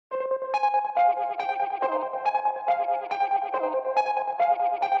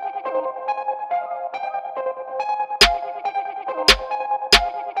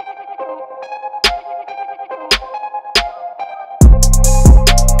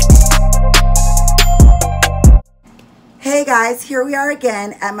Hey guys, here we are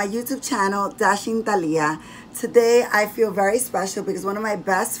again at my YouTube channel, Dashing Thalia. Today I feel very special because one of my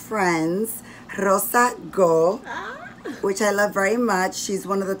best friends, Rosa Gough, which I love very much. She's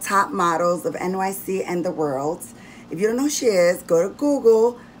one of the top models of NYC and the world. If you don't know who she is, go to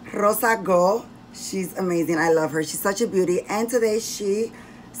Google, Rosa Gough. She's amazing. I love her. She's such a beauty. And today she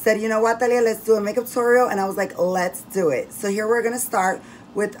said, you know what, Thalia, let's do a makeup tutorial. And I was like, let's do it. So here we're going to start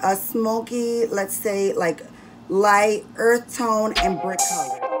with a smoky, let's say like light earth tone and brick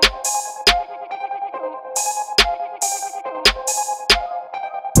color.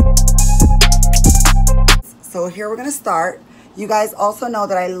 So here we're gonna start. You guys also know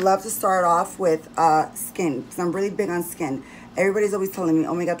that I love to start off with skin because I'm really big on skin. Everybody's always telling me,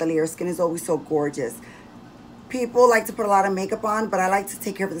 oh my god, Thalia, your skin is always so gorgeous. People like to put a lot of makeup on, but I like to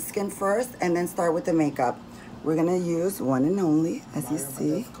take care of the skin first and then start with the makeup. We're gonna use one and only, as you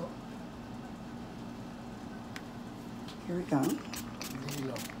see. Here we go.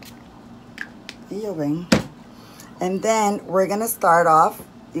 And then we're gonna start off.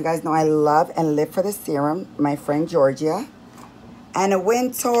 You guys know I love and live for the serum. My friend Georgia, Anna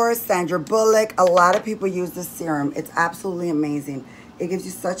Wintour, Sandra Bullock. A lot of people use this serum. It's absolutely amazing. It gives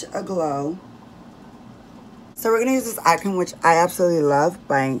you such a glow. So we're gonna use this eye cream, which I absolutely love,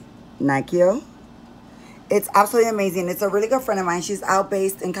 by Nikeo. It's absolutely amazing. It's a really good friend of mine. She's out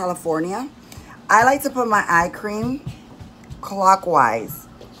based in California. I like to put my eye cream clockwise,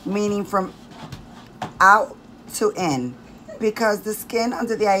 meaning from out to in, because the skin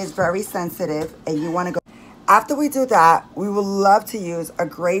under the eye is very sensitive and you want to go. After we do that, we will love to use a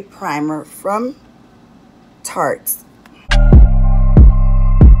great primer from Tarte.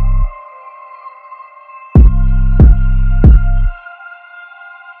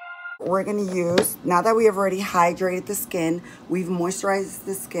 We're going to use, now that we have already hydrated the skin, we've moisturized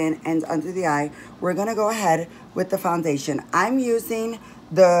the skin and under the eye, we're going to go ahead with the foundation. I'm using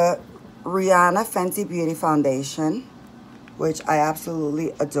the Rihanna Fenty Beauty Foundation, which I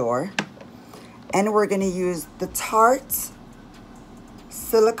absolutely adore. And we're going to use the Tarte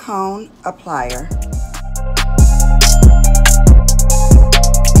Silicone Applier.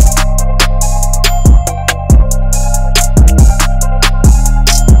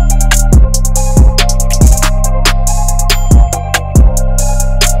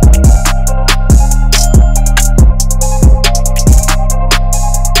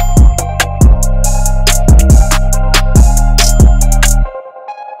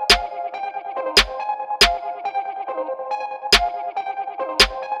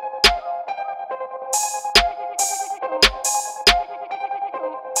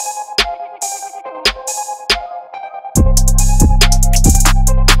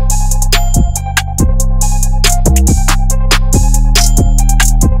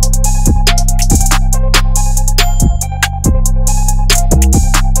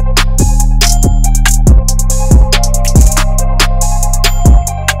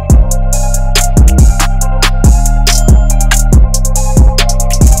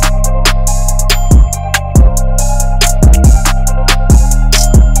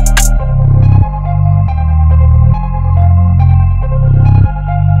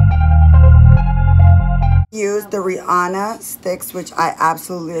 Use the Rihanna sticks, which I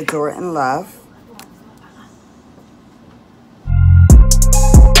absolutely adore and love.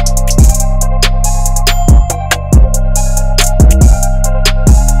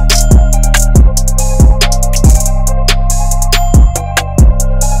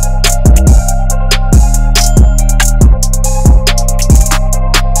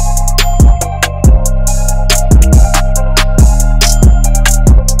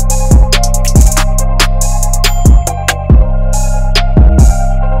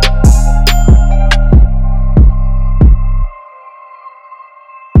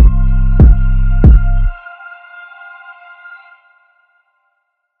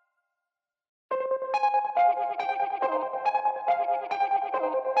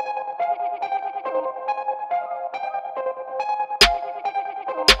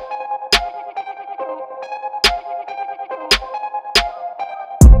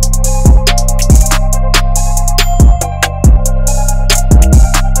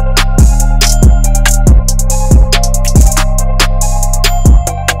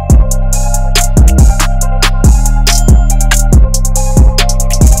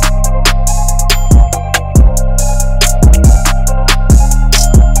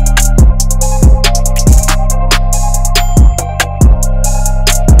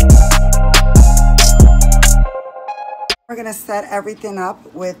 gonna set everything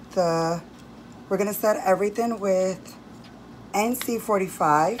up with we're gonna set everything with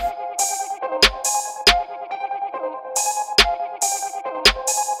NC45.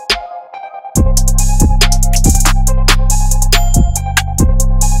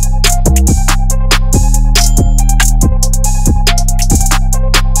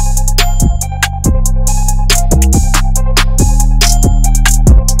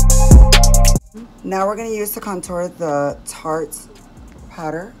 Now we're going to use to contour the Tarte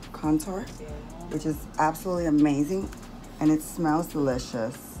powder contour, which is absolutely amazing, and it smells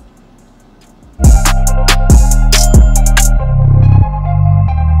delicious.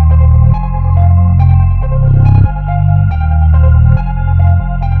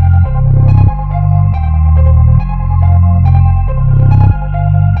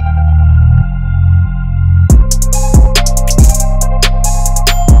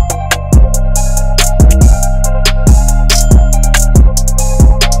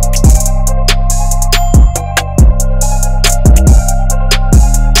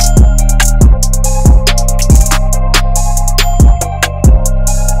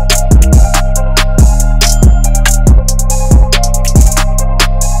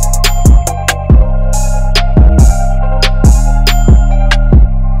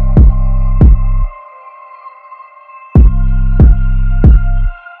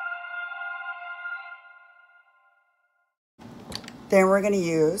 Then we're going to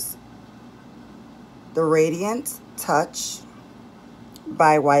use the Radiant Touch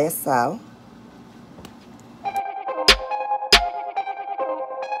by YSL.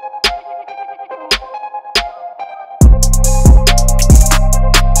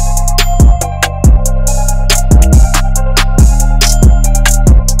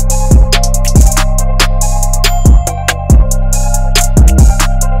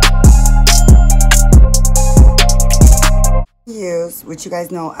 Which you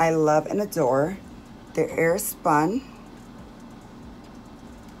guys know I love and adore, the Air Spun,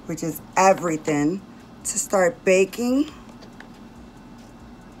 which is everything to start baking.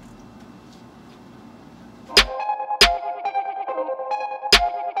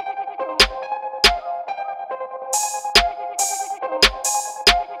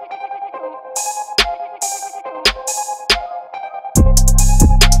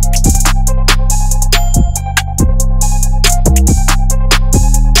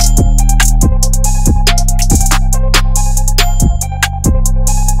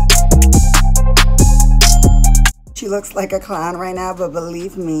 She looks like a clown right now, but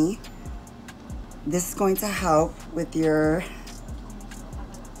believe me, this is going to help with your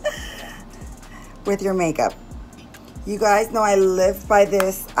makeup. You guys know I live by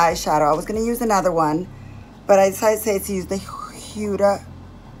this eyeshadow. I was gonna use another one, but I decided to use the Huda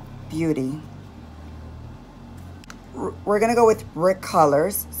Beauty. We're gonna go with brick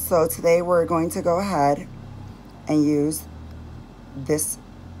colors. So today we're going to go ahead and use this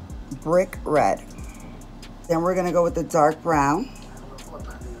brick red. Then we're gonna go with the dark brown.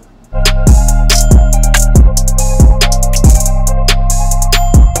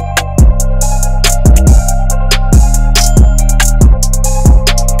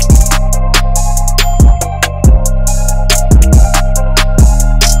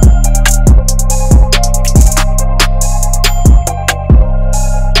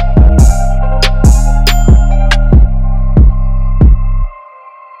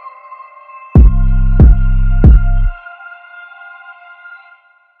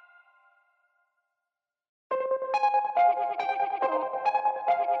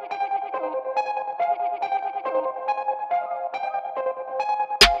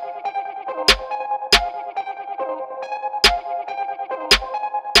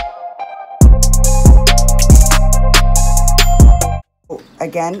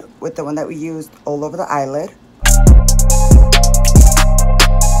 Again, with the one that we used all over the eyelid.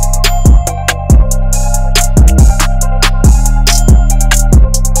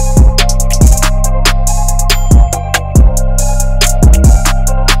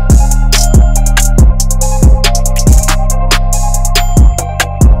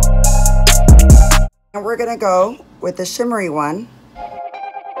 And we're gonna go with the shimmery one.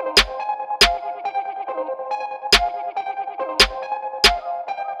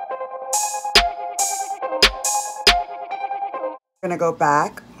 We're gonna go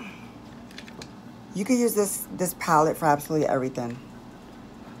back. You can use this palette for absolutely everything.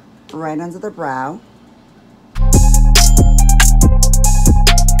 Right under the brow.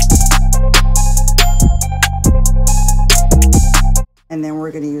 And then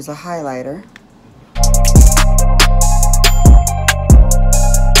we're gonna use a highlighter.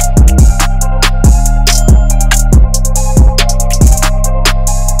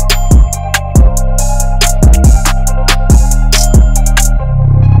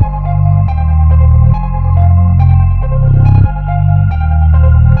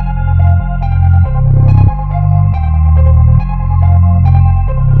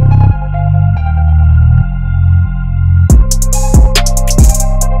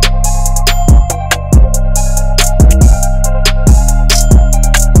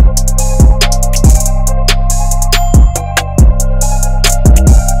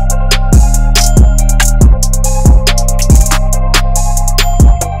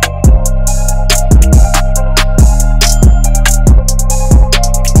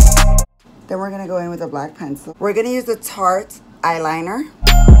 black pencil. We're going to use the Tarte eyeliner.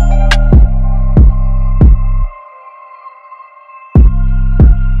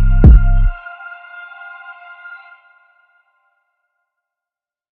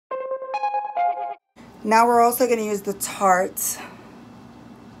 Now we're also going to use the Tarte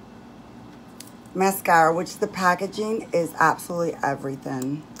mascara, which the packaging is absolutely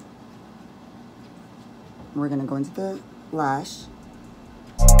everything. We're going to go into the lash.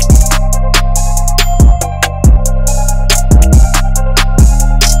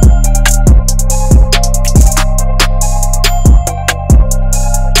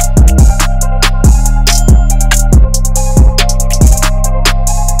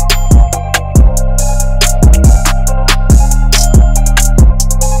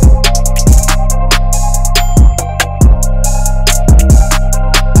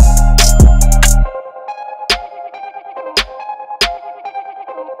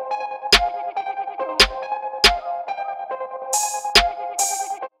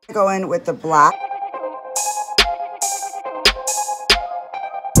 Go in with the black.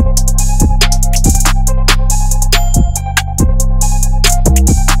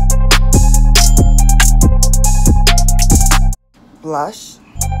 Blush.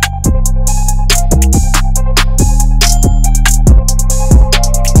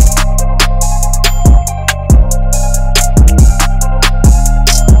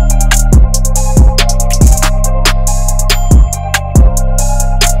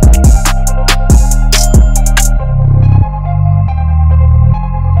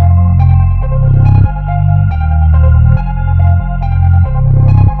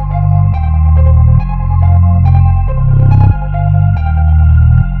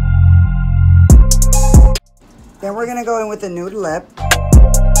 Then we're gonna go in with a nude lip.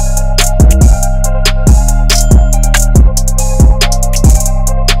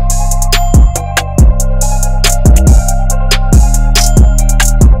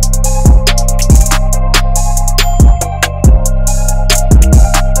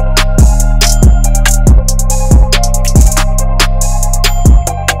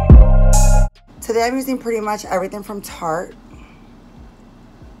 Today I'm using pretty much everything from Tarte.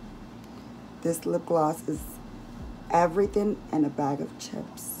 This lip gloss is everything and a bag of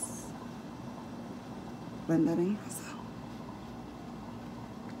chips. Blend that in.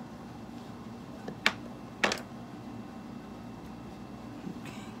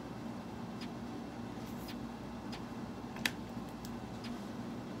 Okay.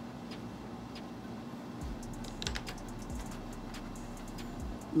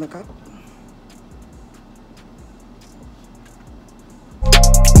 Look up.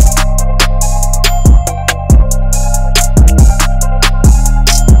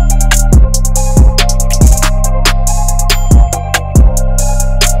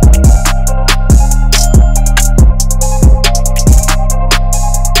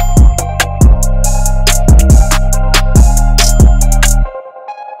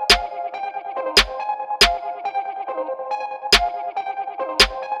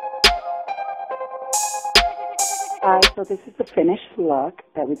 Alright, so this is the finished look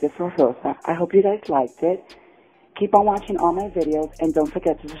that we did for Rosa. I hope you guys liked it. Keep on watching all my videos and don't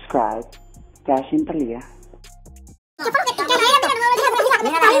forget to subscribe. Dashing Thalia.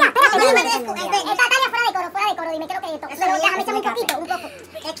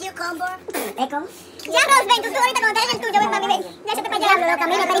 Ya, Rose, ven, tú ahorita cuando traigas el tuyo, ven, mami, ven. Ya se te para allá, loca,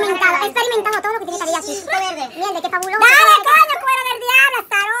 mira, experimentado todo lo que tiene Thalia aquí. Verde. Mierda, qué fabuloso. Dale, coño, cuero del diablo,